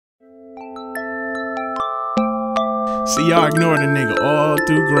See, y'all ignored a nigga all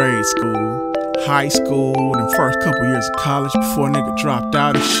through grade school, high school, and the first couple years of college before a nigga dropped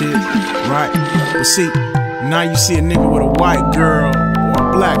out and shit, right? But see, now you see a nigga with a white girl or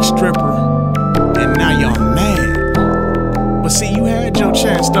a black stripper, and now y'all mad. But see, you had your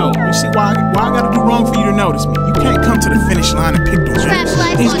chance though. You see why I gotta do wrong for you to notice me? You can't come to the finish line and pick the winners.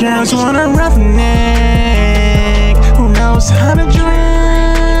 These girls want a roughneck who knows how to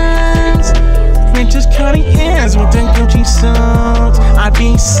dress. Renters cutting hands with the Gucci suits. I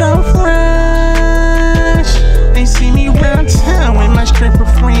be so fresh. They see me round town with my stripper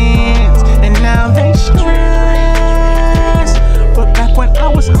friends, and now they stress. But back when I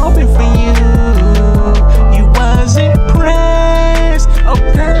was hoping for you, you wasn't pressed. Oh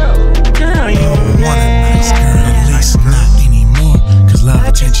girl, you want a nice girl, at least not anymore. Cause love,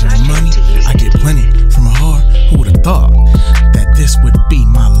 attention, and money, I get plenty from a whore. Who would've thought that this would be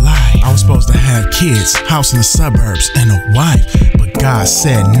my life? I was supposed to have kids, house in the suburbs, and a wife, but God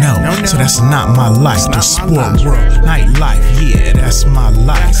said no, so that's not my life. The sport world, nightlife, yeah, that's my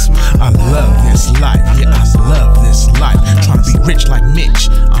life. I love this life, yeah, I love this life. Trying to be rich like Mitch,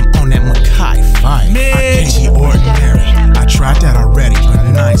 I'm on that Mackay fight. I can't be ordinary, I tried that already, but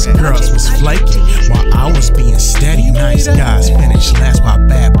nice girls was flaky while I was being steady. Nice guys finish last while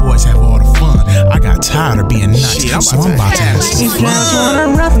bad boys have all the fun. I got tired of being nice, so I'm about to have some fun. These girls want a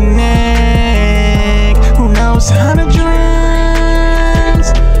roughneck who knows how to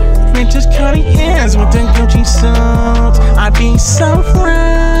dress. Renters cutting hands with the Gucci suits. I be so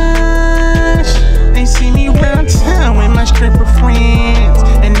fresh. They see me round town with my stripper friends,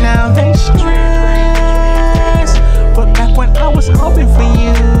 and now they stress. But back when I was hoping for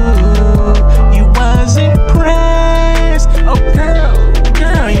you, you wasn't pressed. Oh girl,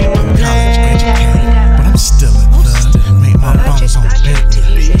 you were mad. But I'm still a thug. Made my bones on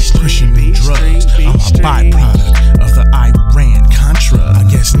Bentley, pushing me drugs. I'm a byproduct of the Iran-Contra. I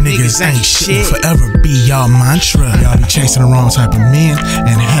guess niggas ain't shit, forever be y'all mantra. Y'all be chasing the wrong type of men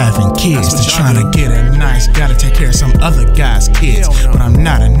and having kids. They're trying to get a nice guy to take care of some other guy's kids. But I'm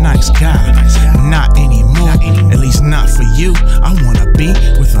not a nice guy, not anymore. At least not for you. I wanna be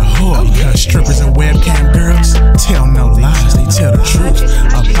with a whore, because strippers and webcam girls tell no lies. They tell the truth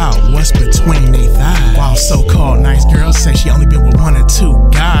about what's between their thighs, while so-called nice girls say she only been with 1 or 2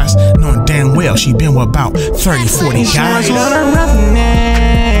 guys, knowing damn well she been with about 30, 40 guys. She want a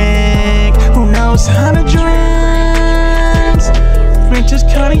roughneck who knows how to dress. Renters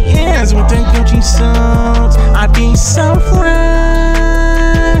cutting hands with the Gucci suits. I be so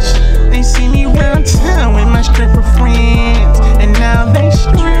fresh. They see me round town with my stripper friends, and now they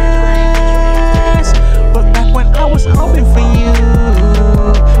stress. But back when I was hoping for you,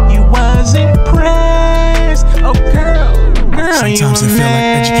 you wasn't pressed. Oh girl, sometimes it feel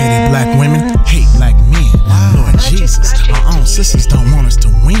like educated black women hate black men. Lord Jesus, our own sisters don't want us to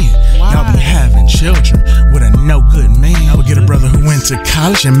win. Y'all be having children with a no good man. We'll get a brother who went to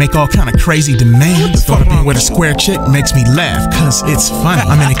college and make all kind of crazy demands. The thought of being with a square chick makes me laugh, cause it's funny.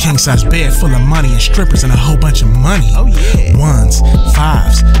 I'm in a king-size bed full of money and strippers and a whole bunch of money. 1s,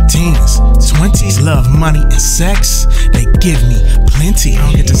 5s, 10s, 20s. Love, money, and sex, they give me plenty. I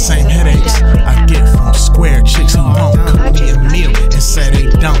don't get the same headaches I get from square chicks who won't cook me a meal and say they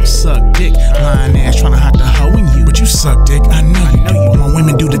don't suck dick. Lying ass trying to hide the hoe in you, but you suck dick, I know you do. But when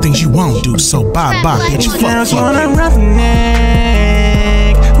women do the things you won't do, so bye bitch, fuck girls want a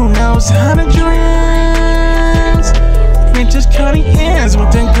roughneck who knows how to dress. Renters cutting hands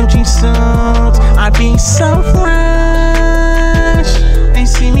with the Gucci suits. I be so fresh. They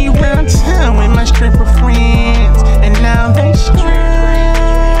see me round town with my stripper friends, and now they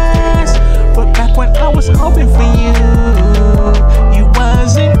stress. But back when I was hoping for you, you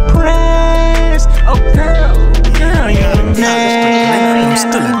wasn't pressed. Oh girl, you were mad. I'm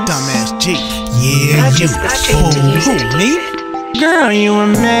still a dumbass G. Yeah, you fool. Who, me? Girl, you were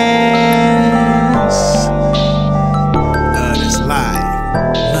mad.